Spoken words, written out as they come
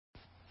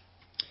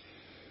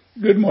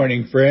Good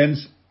morning,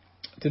 friends.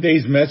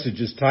 Today's message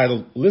is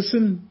titled,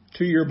 Listen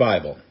to Your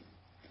Bible.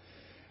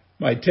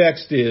 My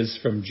text is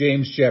from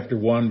James chapter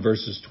 1,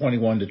 verses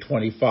 21 to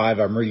 25.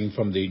 I'm reading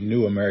from the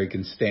New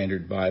American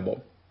Standard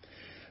Bible.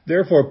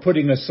 Therefore,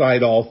 putting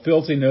aside all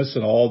filthiness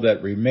and all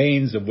that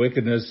remains of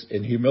wickedness,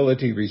 in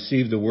humility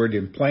receive the word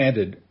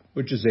implanted,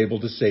 which is able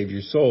to save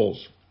your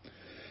souls.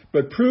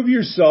 But prove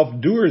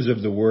yourself doers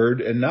of the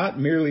word, and not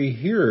merely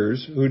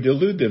hearers who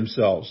delude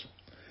themselves.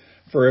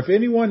 For if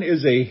anyone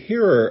is a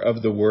hearer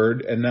of the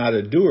word and not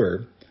a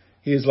doer,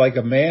 he is like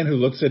a man who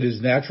looks at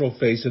his natural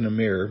face in a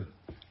mirror.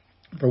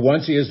 For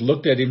once he has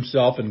looked at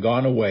himself and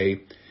gone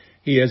away,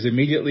 he has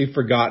immediately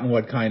forgotten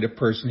what kind of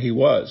person he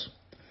was.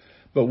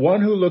 But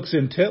one who looks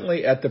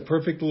intently at the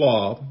perfect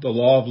law, the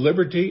law of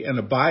liberty, and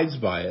abides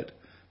by it,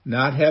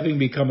 not having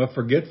become a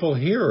forgetful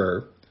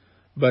hearer,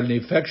 but an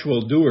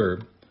effectual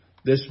doer,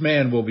 this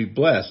man will be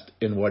blessed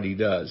in what he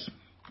does.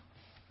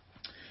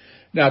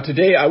 Now,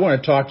 today I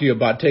want to talk to you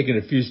about taking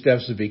a few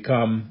steps to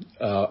become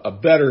a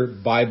better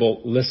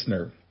Bible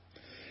listener.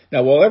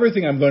 Now, while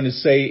everything I'm going to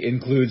say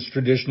includes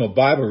traditional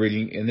Bible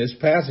reading, in this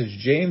passage,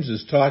 James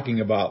is talking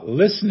about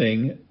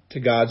listening to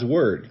God's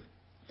Word.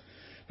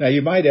 Now,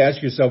 you might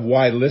ask yourself,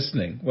 why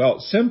listening? Well,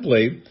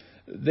 simply,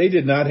 they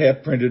did not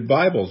have printed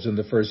Bibles in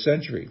the first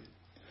century.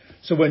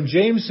 So when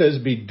James says,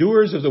 be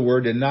doers of the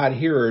Word and not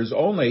hearers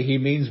only, he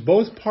means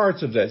both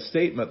parts of that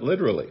statement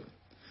literally.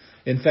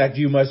 In fact,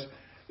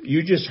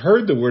 you just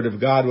heard the word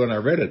of God when I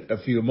read it a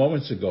few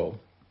moments ago.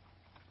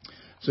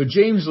 So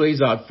James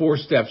lays out 4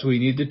 steps we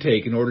need to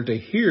take in order to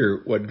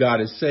hear what God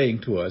is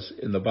saying to us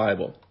in the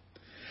Bible.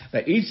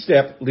 Now, each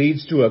step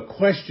leads to a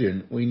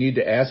question we need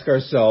to ask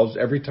ourselves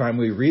every time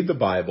we read the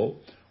Bible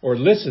or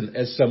listen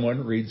as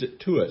someone reads it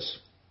to us.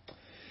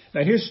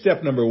 Now, here's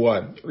step number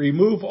 1.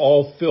 Remove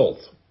all filth.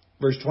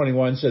 Verse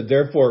 21 said,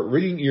 therefore,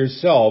 ridding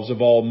yourselves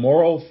of all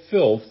moral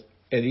filth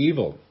and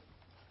evil.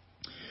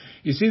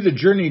 You see, the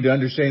journey to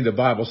understanding the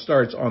Bible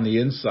starts on the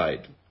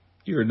inside.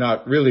 You're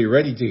not really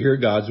ready to hear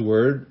God's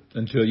Word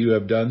until you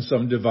have done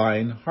some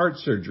divine heart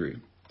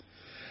surgery.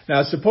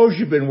 Now, suppose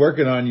you've been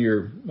working on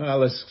your,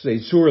 let's say,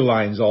 sewer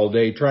lines all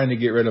day trying to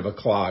get rid of a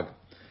clog.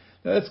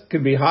 Now, that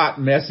can be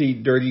hot,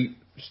 messy, dirty,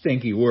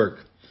 stinky work.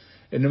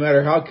 And no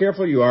matter how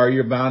careful you are,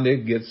 you're bound to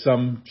get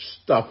some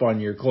stuff on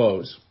your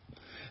clothes.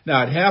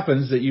 Now, it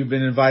happens that you've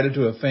been invited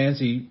to a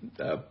fancy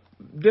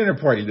dinner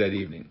party that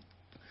evening.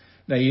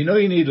 Now, you know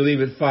you need to leave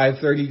at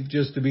 5:30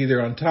 just to be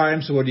there on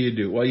time, so what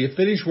do? Well, you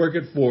finish work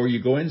at 4,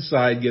 you go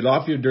inside, get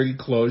off your dirty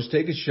clothes,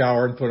 take a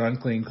shower, and put on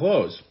clean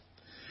clothes.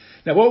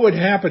 Now, what would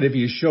happen if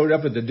you showed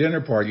up at the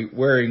dinner party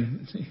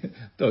wearing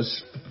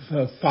those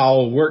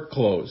foul work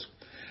clothes?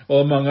 Well,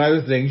 among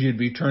other things, you'd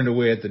be turned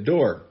away at the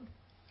door.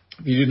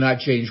 If you did not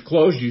change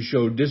clothes, you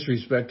showed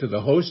disrespect to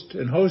the host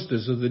and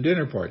hostess of the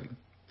dinner party.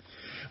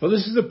 Well,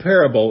 this is the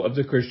parable of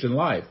the Christian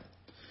life.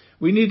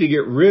 We need to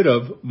get rid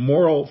of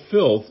moral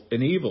filth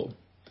and evil.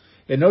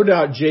 And no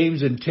doubt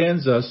James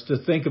intends us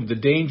to think of the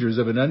dangers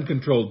of an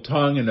uncontrolled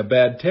tongue and a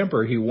bad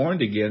temper he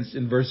warned against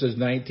in verses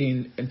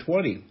 19 and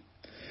 20.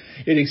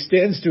 It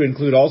extends to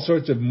include all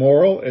sorts of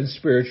moral and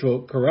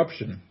spiritual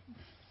corruption.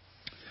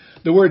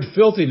 The word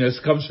filthiness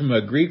comes from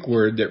a Greek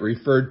word that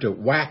referred to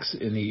wax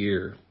in the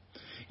ear.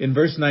 In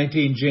verse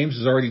 19, James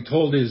has already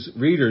told his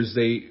readers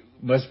they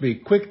must be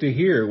quick to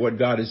hear what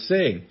God is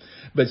saying.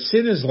 But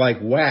sin is like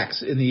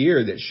wax in the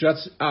ear that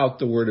shuts out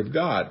the word of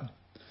God.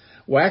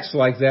 Wax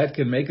like that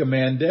can make a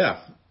man deaf.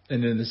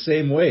 And in the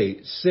same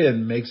way,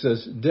 sin makes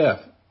us deaf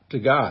to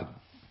God.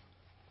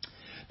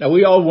 Now,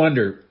 we all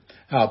wonder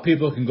how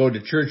people can go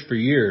to church for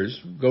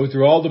years, go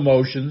through all the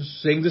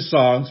motions, sing the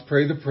songs,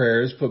 pray the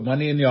prayers, put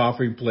money in the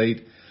offering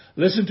plate,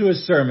 listen to a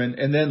sermon,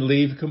 and then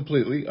leave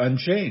completely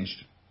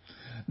unchanged.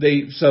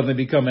 They suddenly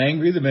become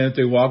angry the minute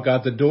they walk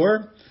out the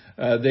door.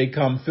 They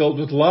come filled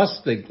with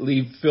lust. They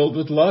leave filled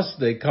with lust.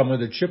 They come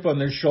with a chip on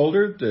their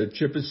shoulder. The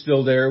chip is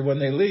still there when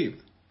they leave.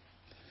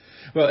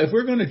 Well, if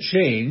we're going to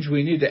change,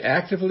 we need to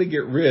actively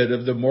get rid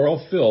of the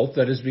moral filth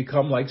that has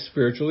become like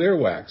spiritual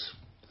earwax.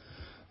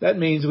 That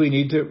means we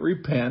need to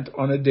repent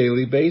on a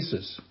daily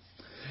basis.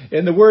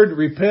 And the word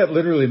repent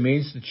literally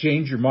means to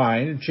change your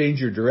mind and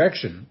change your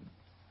direction.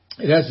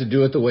 It has to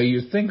do with the way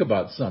you think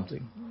about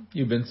something.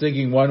 You've been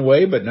thinking one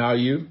way, but now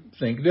you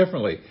think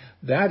differently.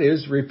 That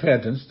is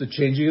repentance, the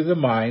changing of the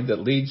mind that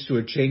leads to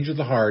a change of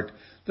the heart,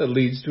 that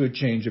leads to a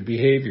change of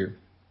behavior.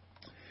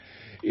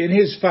 In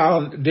his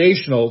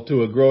foundational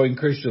to a growing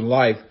Christian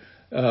life,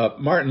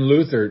 Martin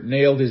Luther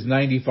nailed his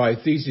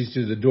 95 Theses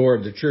to the door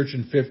of the church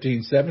in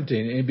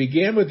 1517, and he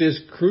began with this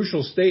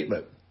crucial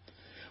statement.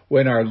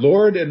 When our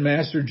Lord and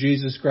Master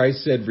Jesus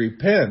Christ said,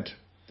 repent,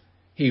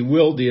 he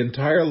willed the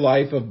entire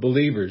life of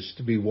believers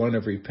to be one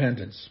of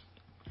repentance.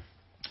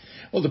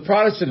 Well, the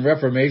Protestant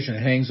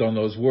Reformation hangs on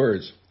those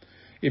words.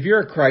 If you're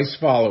a Christ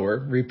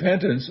follower,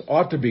 repentance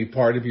ought to be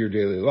part of your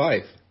daily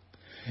life.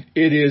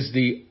 It is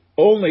the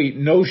only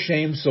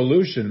no-shame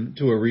solution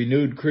to a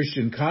renewed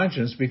Christian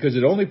conscience because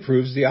it only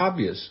proves the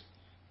obvious.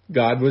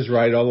 God was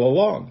right all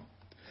along.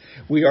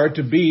 We are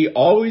to be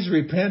always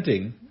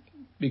repenting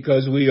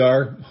because we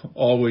are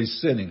always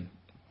sinning.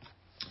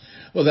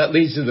 Well, that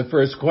leads to the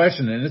first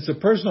question, and it's a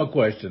personal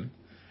question.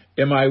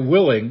 Am I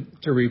willing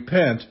to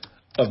repent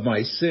of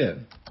my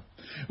sin?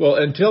 Well,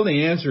 until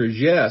the answer is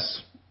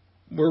yes,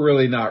 we're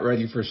really not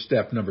ready for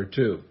step number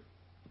 2.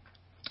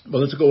 But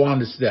let's go on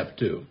to step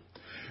 2.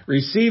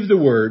 Receive the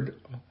word,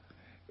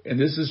 and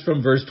this is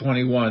from verse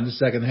 21, the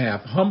second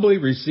half. Humbly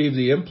receive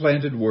the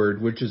implanted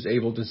word which is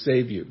able to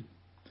save you.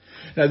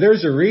 Now,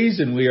 there's a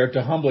reason we are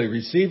to humbly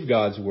receive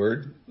God's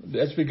word.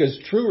 That's because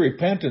true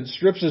repentance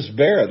strips us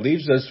bare. It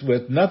leaves us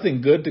with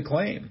nothing good to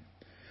claim.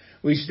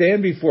 We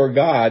stand before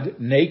God,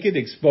 naked,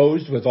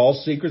 exposed, with all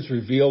secrets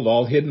revealed,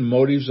 all hidden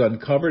motives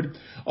uncovered,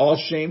 all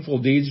shameful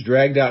deeds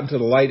dragged out into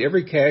the light,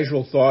 every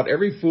casual thought,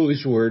 every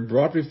foolish word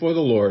brought before the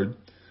Lord,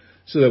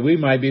 so that we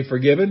might be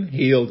forgiven,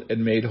 healed,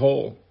 and made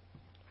whole.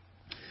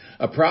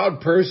 A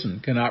proud person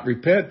cannot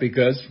repent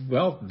because,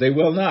 well, they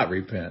will not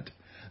repent.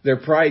 Their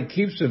pride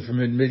keeps them from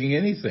admitting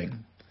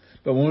anything.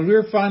 But when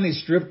we're finally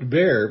stripped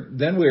bare,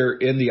 then we're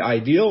in the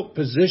ideal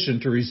position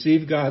to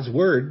receive God's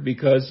word,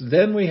 because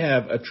then we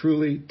have a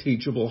truly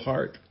teachable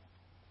heart.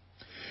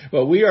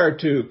 Well, we are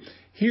to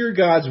hear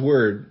God's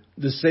word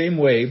the same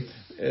way,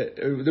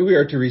 we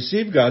are to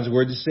receive God's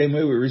word the same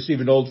way we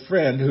receive an old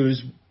friend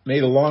who's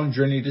made a long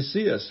journey to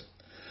see us.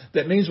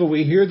 That means when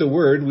we hear the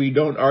word, we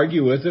don't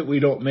argue with it, we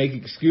don't make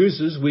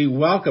excuses, we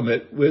welcome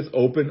it with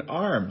open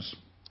arms.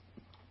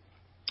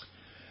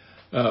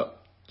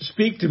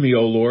 Speak to me,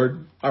 O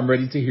Lord. I'm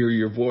ready to hear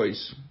your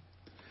voice.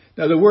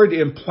 Now, the word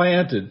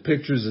implanted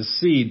pictures a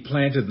seed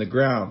planted in the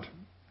ground.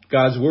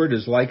 God's word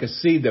is like a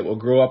seed that will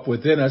grow up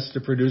within us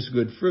to produce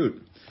good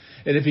fruit.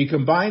 And if you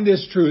combine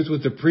this truth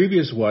with the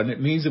previous one, it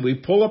means that we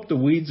pull up the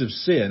weeds of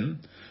sin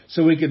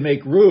so we can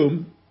make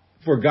room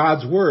for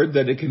God's word,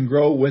 that it can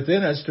grow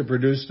within us to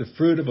produce the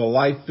fruit of a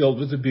life filled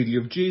with the beauty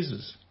of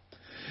Jesus.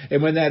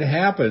 And when that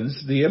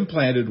happens, the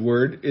implanted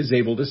word is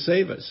able to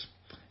save us.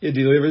 It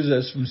delivers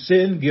us from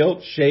sin,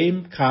 guilt,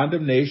 shame,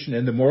 condemnation,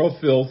 and the moral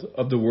filth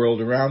of the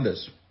world around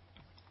us.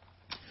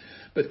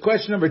 But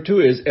question number 2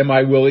 is, am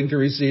I willing to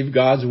receive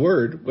God's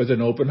word with an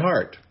open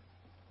heart?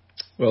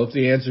 Well, if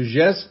the answer is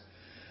yes,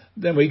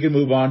 then we can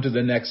move on to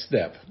the next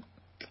step.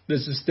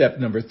 This is step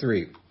number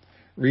 3.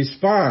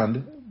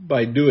 Respond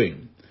by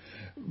doing.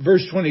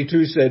 Verse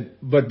 22 said,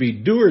 but be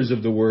doers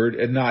of the word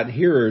and not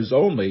hearers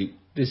only,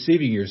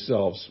 deceiving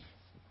yourselves.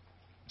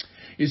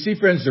 You see,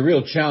 friends, the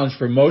real challenge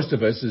for most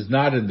of us is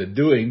not in the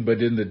doing,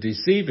 but in the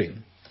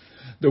deceiving.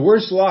 The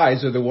worst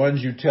lies are the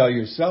ones you tell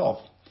yourself.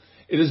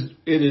 It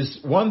is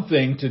one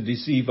thing to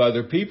deceive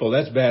other people.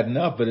 That's bad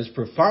enough, but it's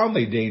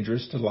profoundly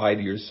dangerous to lie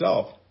to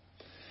yourself.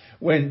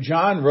 When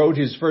John wrote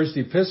his first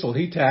epistle,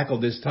 he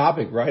tackled this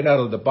topic right out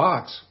of the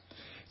box.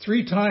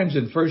 3 times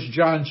in 1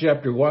 John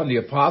chapter 1, the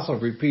apostle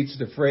repeats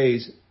the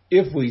phrase,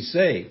 if we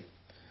say.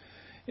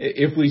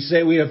 If we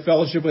say we have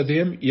fellowship with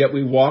him, yet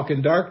we walk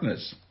in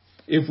darkness.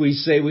 If we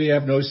say we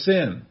have no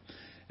sin.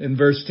 In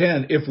verse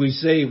 10, if we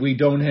say we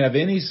don't have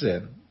any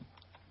sin.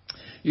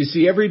 You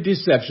see, every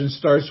deception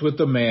starts with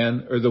the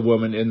man or the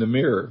woman in the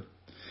mirror.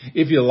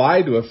 If you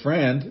lie to a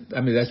friend,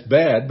 that's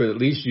bad, but at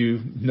least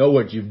you know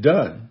what you've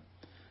done.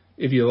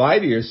 If you lie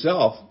to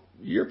yourself,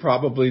 you're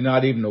probably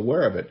not even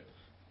aware of it.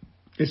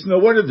 It's no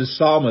wonder the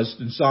psalmist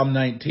in Psalm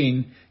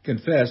 19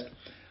 confessed,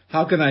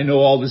 how can I know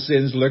all the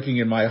sins lurking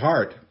in my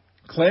heart?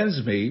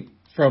 Cleanse me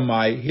from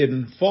my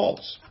hidden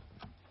faults.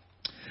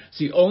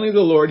 See, only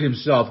the Lord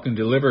himself can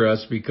deliver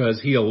us, because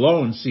he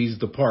alone sees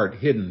the part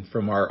hidden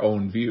from our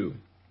own view.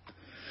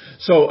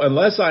 So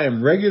unless I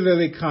am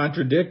regularly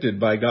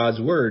contradicted by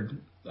God's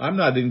word, I'm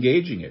not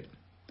engaging it.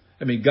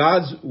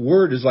 God's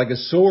word is like a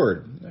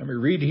sword.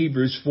 Read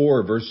Hebrews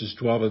 4, verses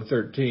 12 and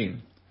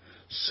 13.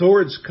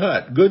 Swords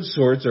cut. Good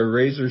swords are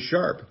razor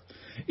sharp.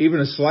 Even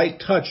a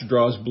slight touch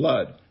draws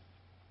blood.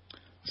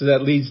 So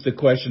that leads to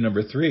question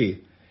number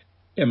 3.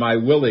 Am I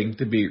willing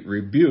to be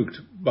rebuked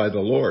by the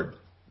Lord?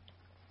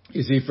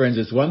 You see, friends,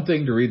 it's one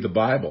thing to read the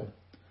Bible.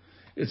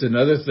 It's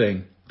another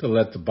thing to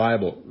let the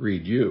Bible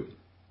read you.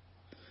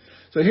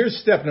 So here's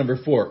step number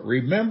 4.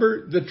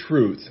 Remember the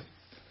truth.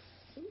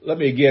 Let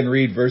me again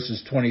read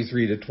verses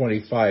 23 to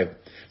 25. It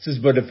says,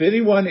 but if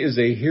anyone is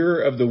a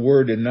hearer of the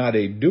word and not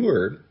a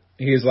doer,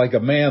 he is like a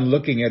man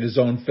looking at his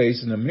own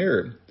face in a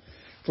mirror.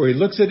 For he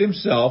looks at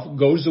himself,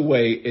 goes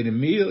away, and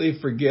immediately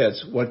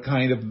forgets what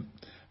kind of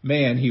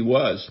man he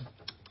was.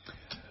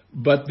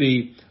 But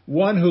the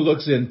one who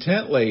looks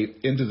intently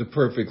into the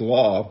perfect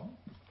law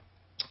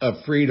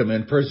of freedom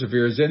and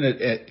perseveres in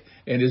it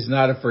and is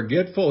not a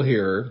forgetful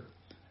hearer,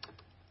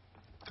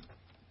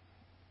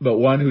 but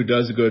one who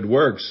does good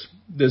works,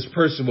 this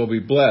person will be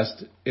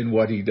blessed in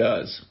what he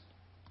does.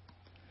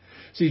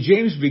 See,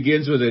 James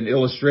begins with an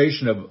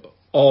illustration of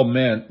all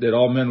men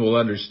will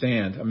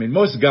understand.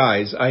 Most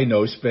guys I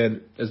know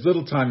spend as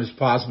little time as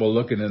possible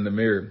looking in the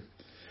mirror.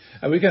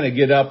 And we kind of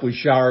get up, we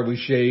shower, we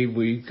shave,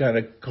 we kind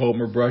of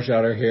comb or brush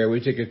out our hair, we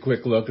take a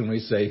quick look and we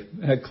say,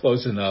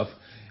 close enough,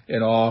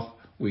 and off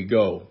we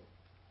go.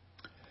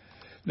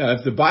 Now,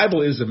 if the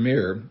Bible is a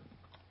mirror,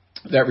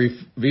 that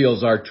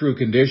reveals our true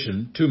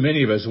condition, too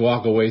many of us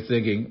walk away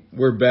thinking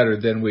we're better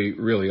than we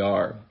really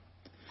are.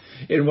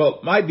 And while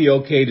it might be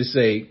okay to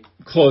say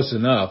close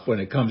enough when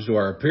it comes to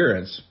our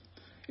appearance,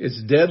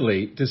 it's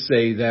deadly to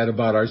say that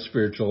about our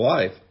spiritual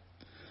life.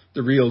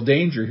 The real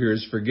danger here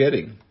is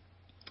forgetting.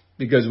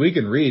 Because we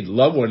can read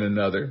love one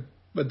another,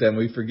 but then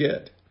we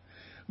forget.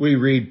 We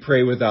read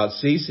pray without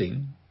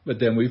ceasing, but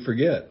then we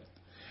forget.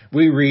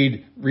 We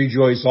read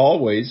rejoice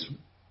always,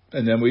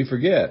 and then we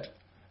forget.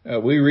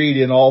 We read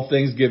in all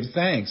things give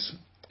thanks,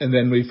 and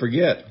then we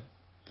forget.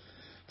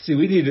 See,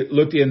 we need to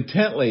look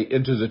intently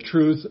into the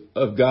truth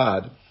of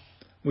God.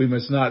 We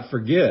must not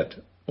forget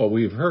what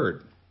we've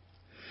heard.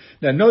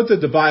 Now note that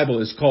the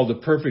Bible is called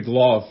the perfect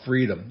law of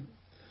freedom.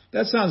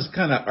 That sounds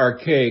kind of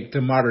archaic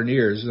to modern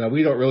ears. Now,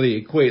 we don't really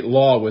equate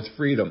law with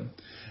freedom.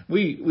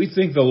 We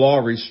think the law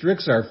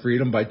restricts our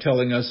freedom by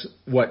telling us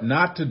what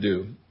not to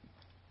do.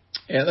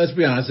 And let's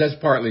be honest, that's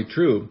partly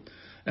true.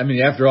 I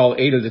mean, after all,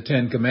 8 of the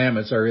 10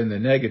 commandments are in the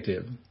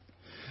negative.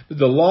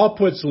 The law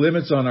puts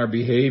limits on our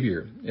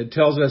behavior. It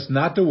tells us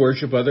not to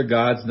worship other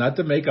gods, not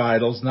to make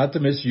idols, not to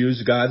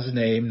misuse God's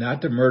name,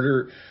 not to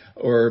murder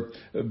or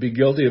be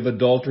guilty of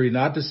adultery,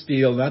 not to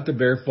steal, not to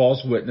bear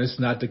false witness,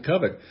 not to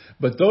covet.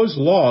 But those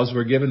laws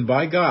were given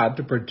by God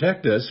to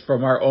protect us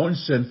from our own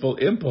sinful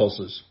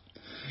impulses.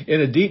 In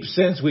a deep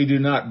sense, we do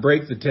not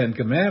break the 10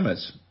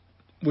 commandments.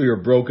 We are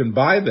broken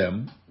by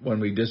them when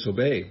we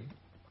disobey.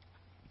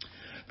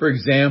 For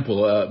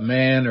example, a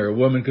man or a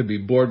woman could be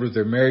bored with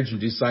their marriage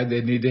and decide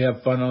they need to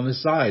have fun on the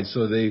side.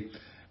 So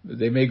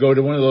they may go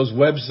to one of those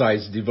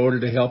websites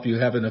devoted to help you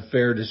have an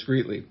affair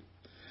discreetly.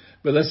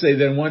 But let's say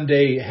then one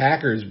day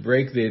hackers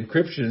break the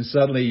encryption and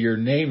suddenly your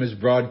name is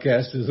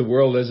broadcast to the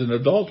world as an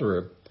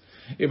adulterer.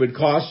 It would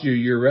cost you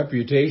your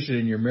reputation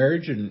in your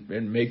marriage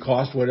and may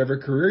cost whatever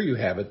career you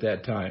have at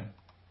that time.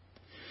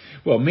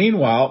 Well,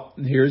 meanwhile,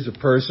 here's a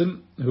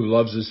person who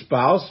loves his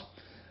spouse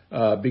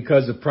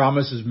because of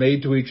promises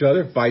made to each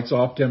other, fights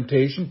off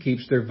temptation,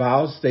 keeps their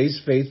vows,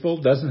 stays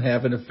faithful, doesn't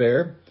have an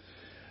affair.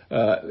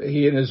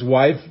 He and his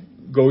wife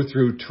go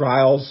through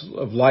trials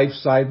of life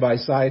side by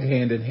side,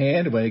 hand in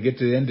hand. When they get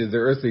to the end of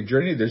their earthly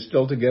journey, they're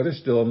still together,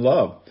 still in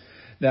love.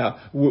 Now,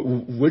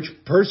 which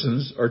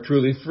persons are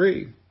truly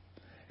free?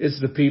 It's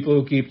the people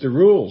who keep the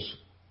rules.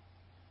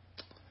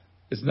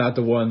 It's not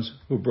the ones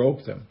who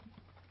broke them.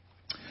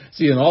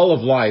 See, in all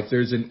of life,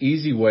 there's an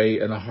easy way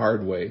and a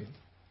hard way.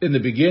 In the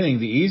beginning,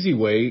 the easy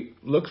way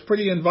looks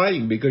pretty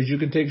inviting because you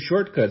can take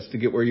shortcuts to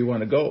get where you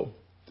want to go.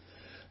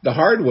 The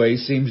hard way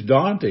seems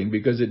daunting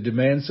because it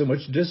demands so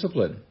much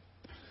discipline.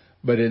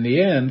 But in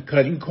the end,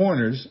 cutting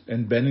corners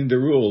and bending the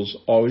rules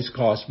always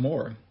costs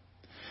more.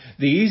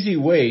 The easy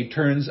way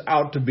turns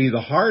out to be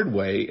the hard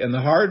way, and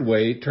the hard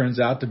way turns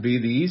out to be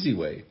the easy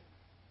way.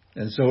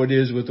 And so it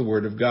is with the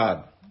Word of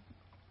God.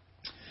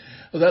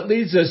 Well, that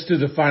leads us to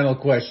the final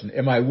question.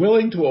 Am I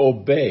willing to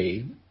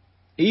obey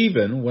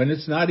even when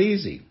it's not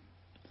easy?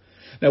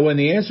 Now, when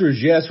the answer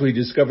is yes, we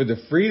discover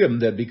the freedom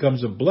that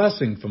becomes a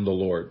blessing from the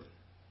Lord.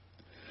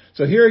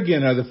 So here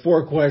again are the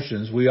 4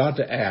 questions we ought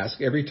to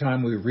ask every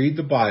time we read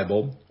the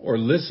Bible or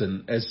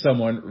listen as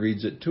someone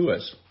reads it to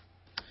us.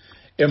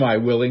 Am I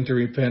willing to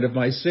repent of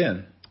my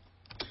sin?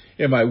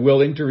 Am I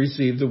willing to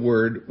receive the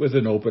Word with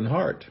an open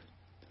heart?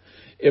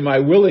 Am I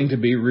willing to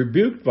be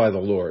rebuked by the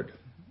Lord?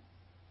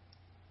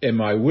 Am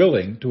I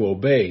willing to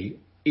obey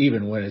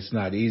even when it's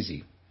not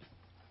easy?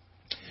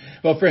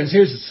 Well, friends,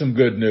 here's some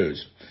good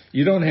news.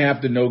 You don't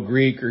have to know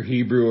Greek or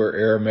Hebrew or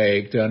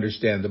Aramaic to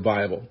understand the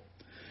Bible.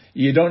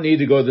 You don't need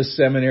to go to the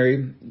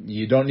seminary.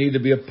 You don't need to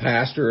be a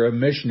pastor or a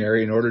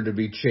missionary in order to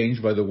be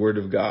changed by the Word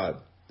of God.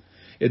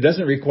 It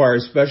doesn't require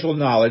special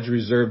knowledge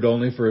reserved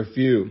only for a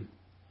few,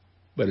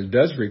 but it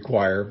does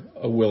require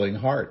a willing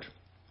heart.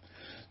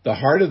 The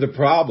heart of the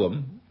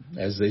problem,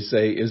 as they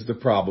say, is the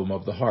problem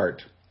of the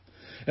heart.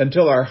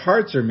 Until our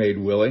hearts are made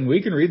willing,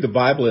 we can read the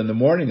Bible in the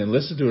morning and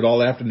listen to it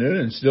all afternoon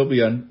and still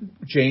be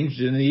unchanged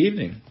in the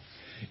evening.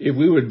 If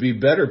we would be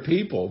better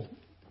people,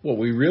 what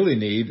we really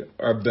need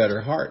are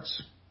better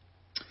hearts.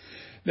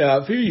 Now,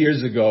 a few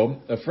years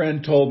ago, a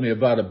friend told me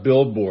about a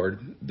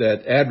billboard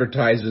that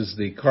advertises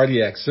the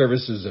cardiac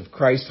services of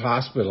Christ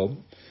Hospital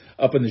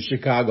up in the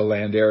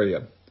Chicagoland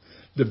area.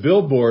 The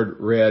billboard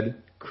read,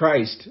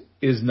 "Christ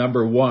is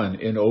number 1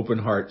 in open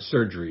heart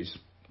surgeries."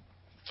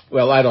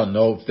 Well, I don't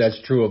know if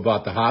that's true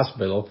about the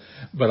hospital,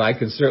 but I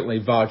can certainly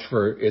vouch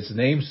for its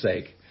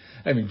namesake.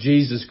 I mean,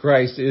 Jesus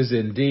Christ is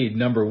indeed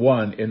number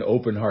 1 in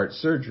open heart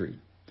surgery.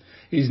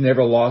 He's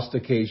never lost a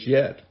case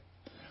yet.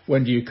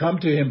 When you come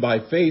to Him by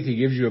faith, He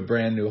gives you a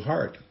brand new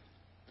heart.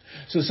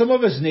 So some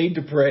of us need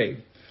to pray,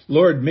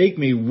 Lord, make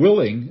me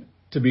willing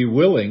to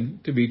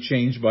be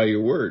changed by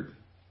your Word.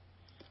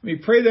 I mean,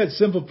 pray that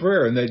simple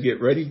prayer and then get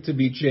ready to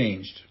be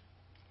changed.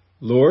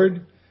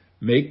 Lord,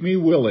 make me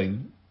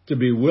willing to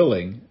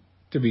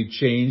be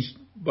changed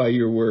by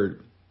your Word.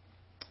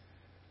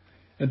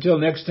 Until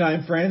next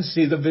time, friends,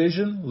 see the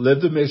vision,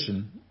 live the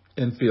mission,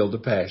 and feel the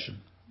passion.